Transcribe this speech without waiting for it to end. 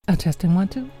A testing 1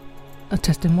 2. A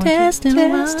testing 1 2. Testing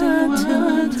 1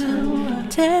 2.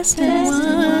 Testing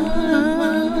 1.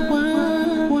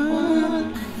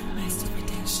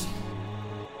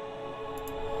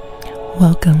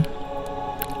 Welcome.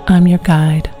 I'm your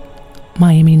guide,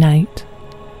 Miami Knight.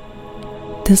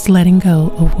 This letting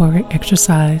go of worry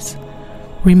exercise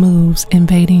removes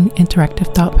invading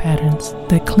interactive thought patterns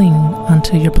that cling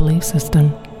onto your belief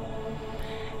system.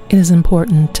 It is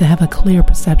important to have a clear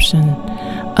perception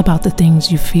about the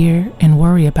things you fear and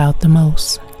worry about the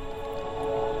most.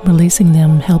 Releasing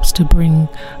them helps to bring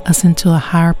us into a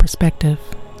higher perspective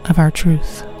of our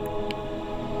truth.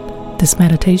 This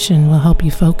meditation will help you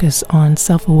focus on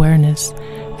self-awareness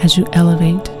as you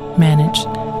elevate, manage,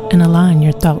 and align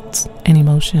your thoughts and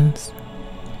emotions.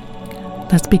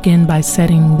 Let's begin by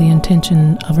setting the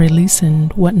intention of releasing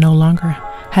what no longer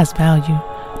has value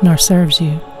nor serves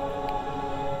you.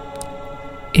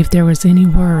 If there was any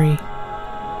worry,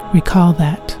 recall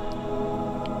that.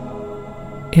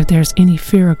 If there's any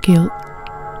fear or guilt,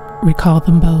 recall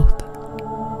them both.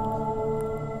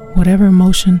 Whatever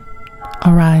emotion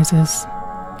arises,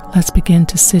 let's begin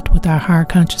to sit with our higher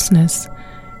consciousness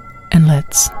and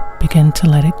let's begin to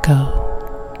let it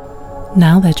go.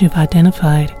 Now that you've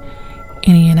identified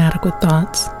any inadequate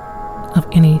thoughts of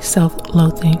any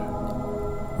self-loathing,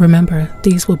 remember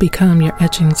these will become your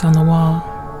etchings on the wall.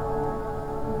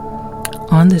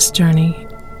 On this journey,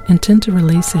 intend to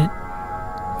release it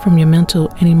from your mental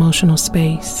and emotional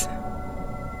space.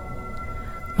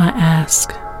 My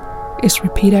ask is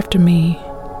repeat after me.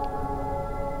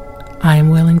 I am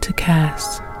willing to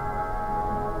cast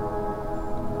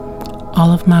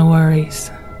all of my worries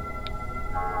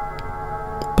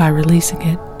by releasing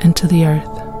it into the earth.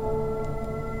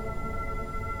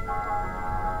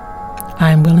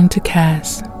 I am willing to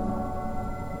cast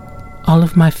all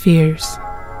of my fears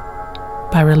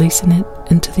by releasing it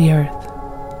into the earth.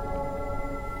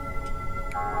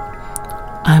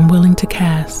 I am willing to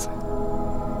cast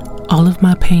all of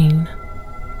my pain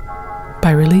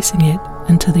by releasing it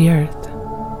into the earth.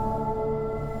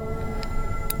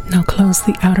 Now close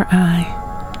the outer eye.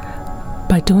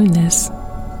 By doing this,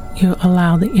 you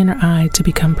allow the inner eye to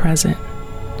become present.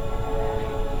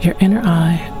 Your inner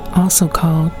eye, also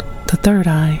called the third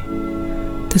eye,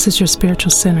 this is your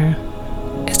spiritual center.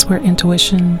 It's where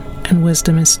intuition and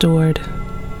wisdom is stored.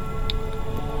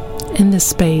 In this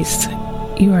space,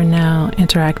 you are now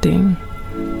interacting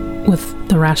with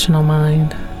the rational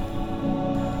mind.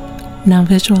 Now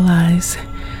visualize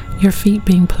your feet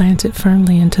being planted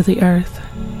firmly into the earth.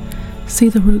 See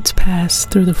the roots pass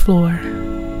through the floor,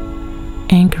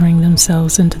 anchoring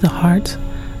themselves into the heart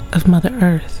of Mother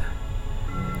Earth.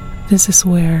 This is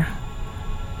where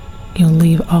you'll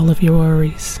leave all of your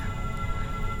worries.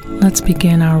 Let's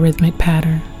begin our rhythmic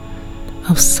pattern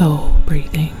of soul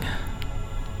breathing.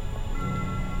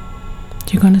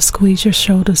 You're going to squeeze your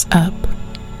shoulders up,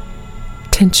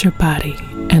 tense your body,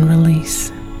 and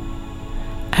release.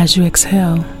 As you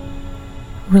exhale,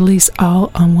 release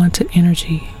all unwanted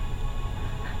energy.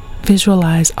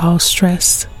 Visualize all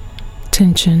stress,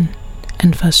 tension,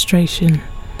 and frustration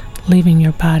leaving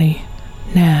your body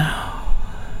now.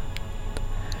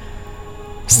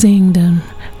 Seeing them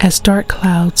as dark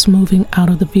clouds moving out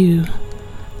of the view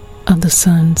of the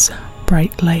sun's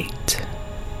bright light.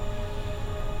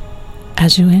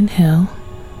 As you inhale,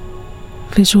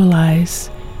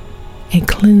 visualize a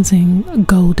cleansing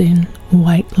golden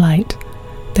white light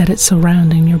that is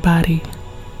surrounding your body,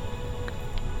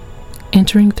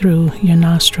 entering through your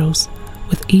nostrils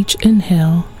with each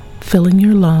inhale, filling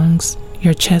your lungs,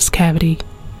 your chest cavity,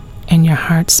 and your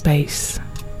heart space.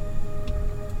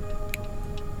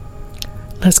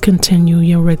 Let's continue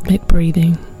your rhythmic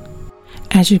breathing.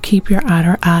 As you keep your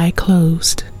outer eye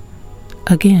closed,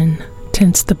 again,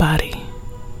 tense the body.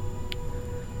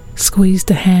 Squeeze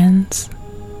the hands,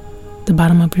 the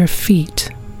bottom of your feet,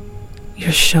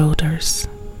 your shoulders,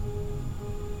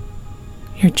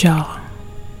 your jaw,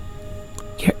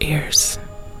 your ears.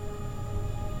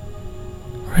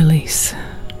 Release.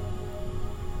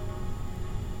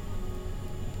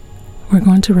 We're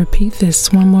going to repeat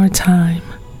this one more time.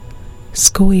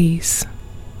 Squeeze.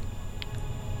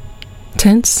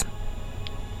 Tense.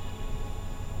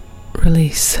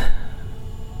 Release.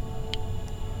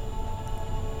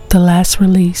 The last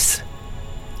release,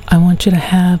 I want you to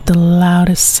have the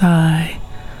loudest sigh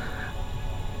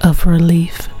of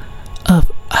relief,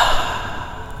 of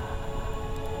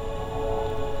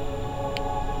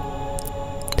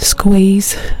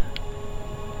squeeze,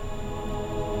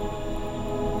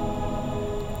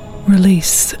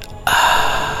 release.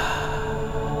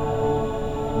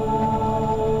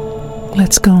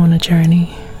 Let's go on a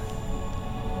journey.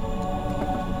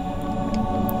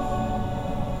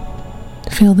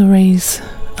 Feel the rays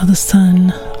of the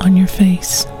sun on your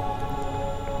face.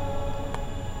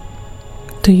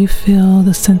 Do you feel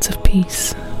the sense of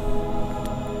peace?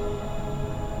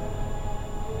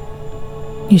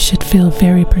 You should feel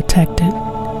very protected,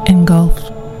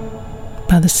 engulfed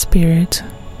by the spirit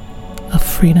of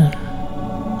freedom.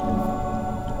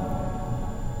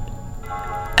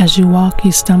 As you walk,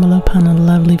 you stumble upon a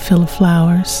lovely field of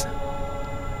flowers.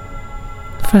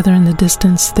 Further in the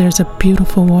distance, there's a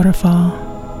beautiful waterfall.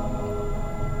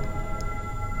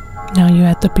 Now you're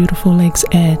at the beautiful lake's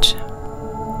edge.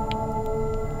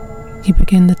 You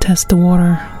begin to test the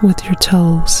water with your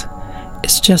toes.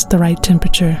 It's just the right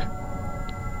temperature.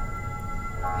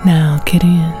 Now get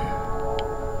in.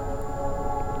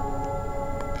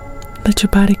 Let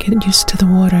your body get used to the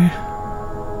water.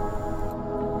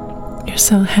 You're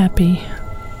so happy.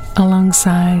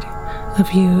 Alongside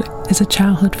of you is a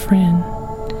childhood friend.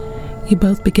 You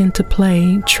both begin to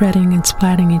play, treading and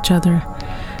splatting each other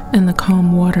in the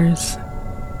calm waters.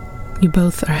 You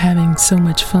both are having so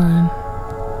much fun,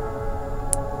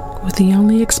 with the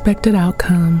only expected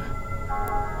outcome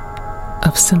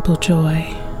of simple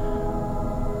joy.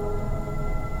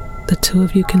 The two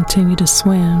of you continue to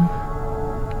swim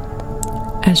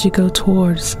as you go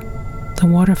towards the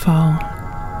waterfall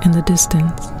in the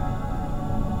distance.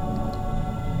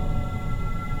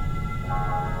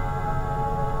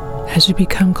 As you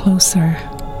become closer,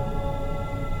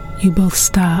 you both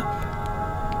stop,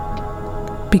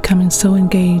 becoming so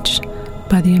engaged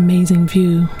by the amazing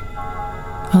view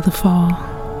of the fall.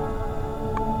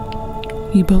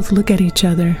 You both look at each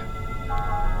other,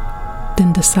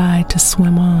 then decide to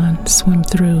swim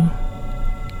through.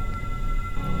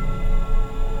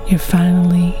 You're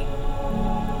finally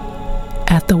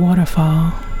at the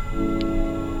waterfall.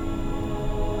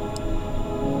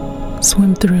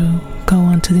 Swim through, go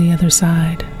on to the other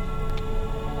side.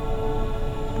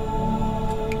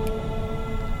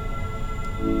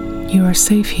 You are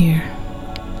safe here.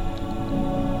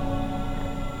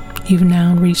 You've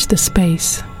now reached the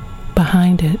space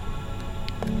behind it.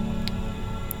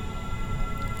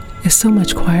 It's so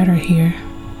much quieter here.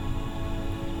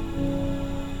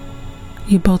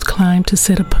 You both climb to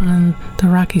sit upon the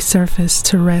rocky surface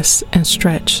to rest and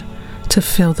stretch, to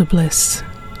feel the bliss.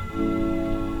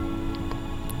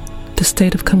 The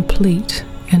state of complete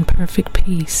and perfect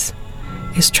peace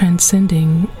is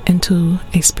transcending into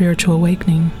a spiritual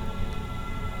awakening.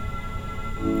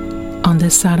 On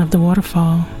this side of the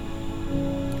waterfall,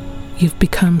 you've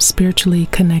become spiritually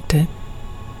connected.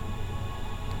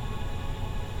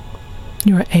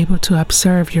 You are able to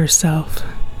observe yourself,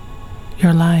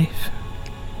 your life.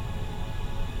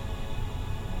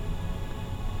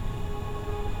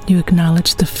 You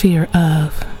acknowledge the fear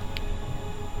of.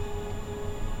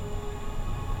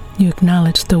 You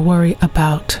acknowledge the worry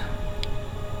about.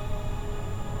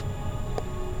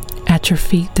 At your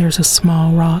feet, there's a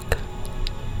small rock.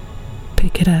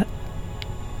 Pick it up.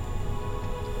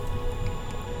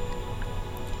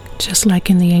 Just like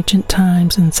in the ancient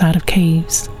times inside of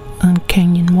caves, on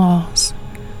canyon walls,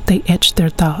 they etched their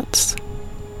thoughts.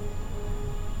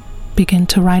 Begin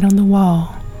to write on the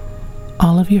wall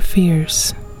all of your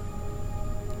fears,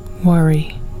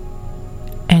 worry,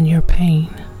 and your pain.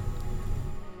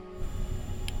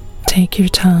 Take your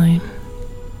time.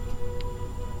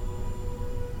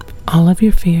 All of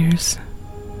your fears,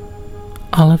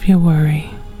 all of your worry,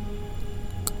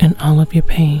 and all of your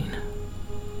pain.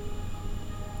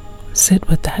 Sit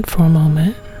with that for a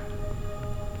moment.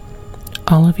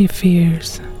 All of your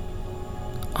fears,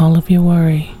 all of your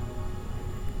worry,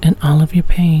 and all of your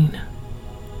pain.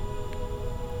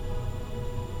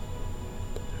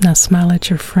 Now smile at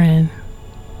your friend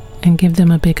and give them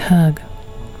a big hug.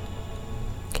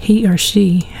 He or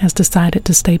she has decided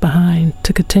to stay behind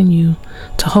to continue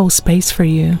to hold space for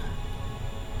you.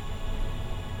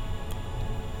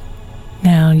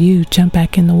 Now you jump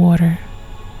back in the water.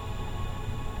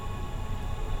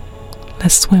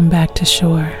 Let's swim back to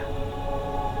shore.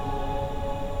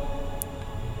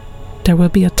 There will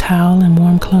be a towel and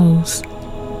warm clothes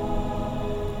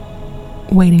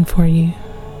waiting for you.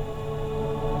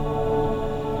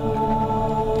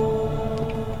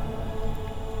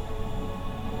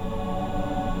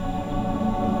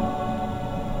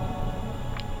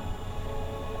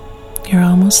 You're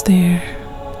almost there.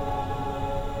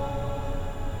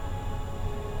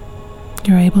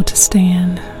 You're able to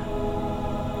stand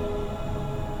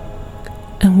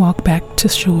and walk back to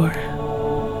shore.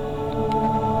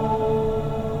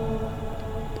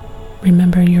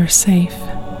 Remember, you're safe.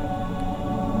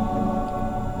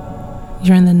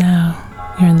 You're in the now.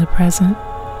 You're in the present.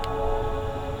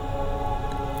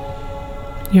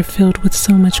 You're filled with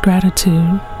so much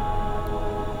gratitude.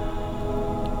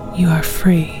 You are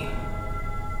free.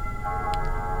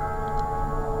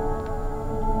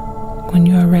 When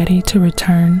you are ready to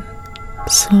return,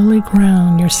 slowly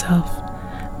ground yourself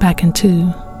back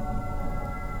into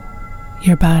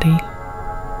your body.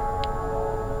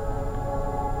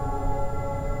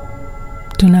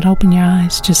 Do not open your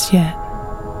eyes just yet.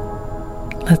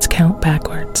 Let's count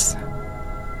backwards.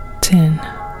 10,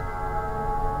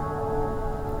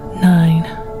 9,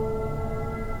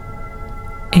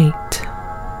 8,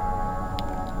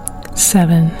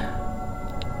 7,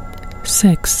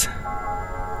 6,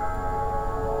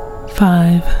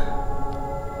 5,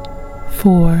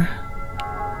 4,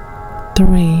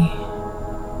 3,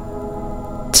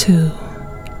 2,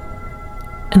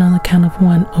 and on the count of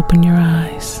 1, open your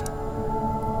eyes.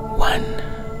 1.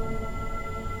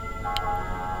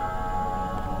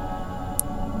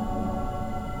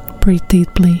 Breathe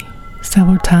deeply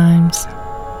several times,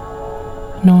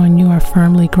 knowing you are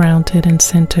firmly grounded and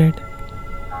centered.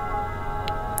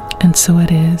 And so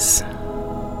it is.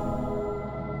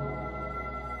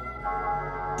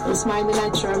 It's Mind the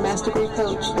Night, you're a Master Grief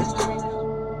Coach.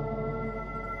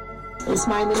 It's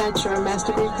Mind the Night, you're a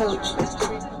Master Grief Coach.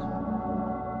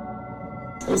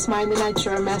 It's Mind the Night,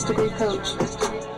 you're a Master Grief Coach.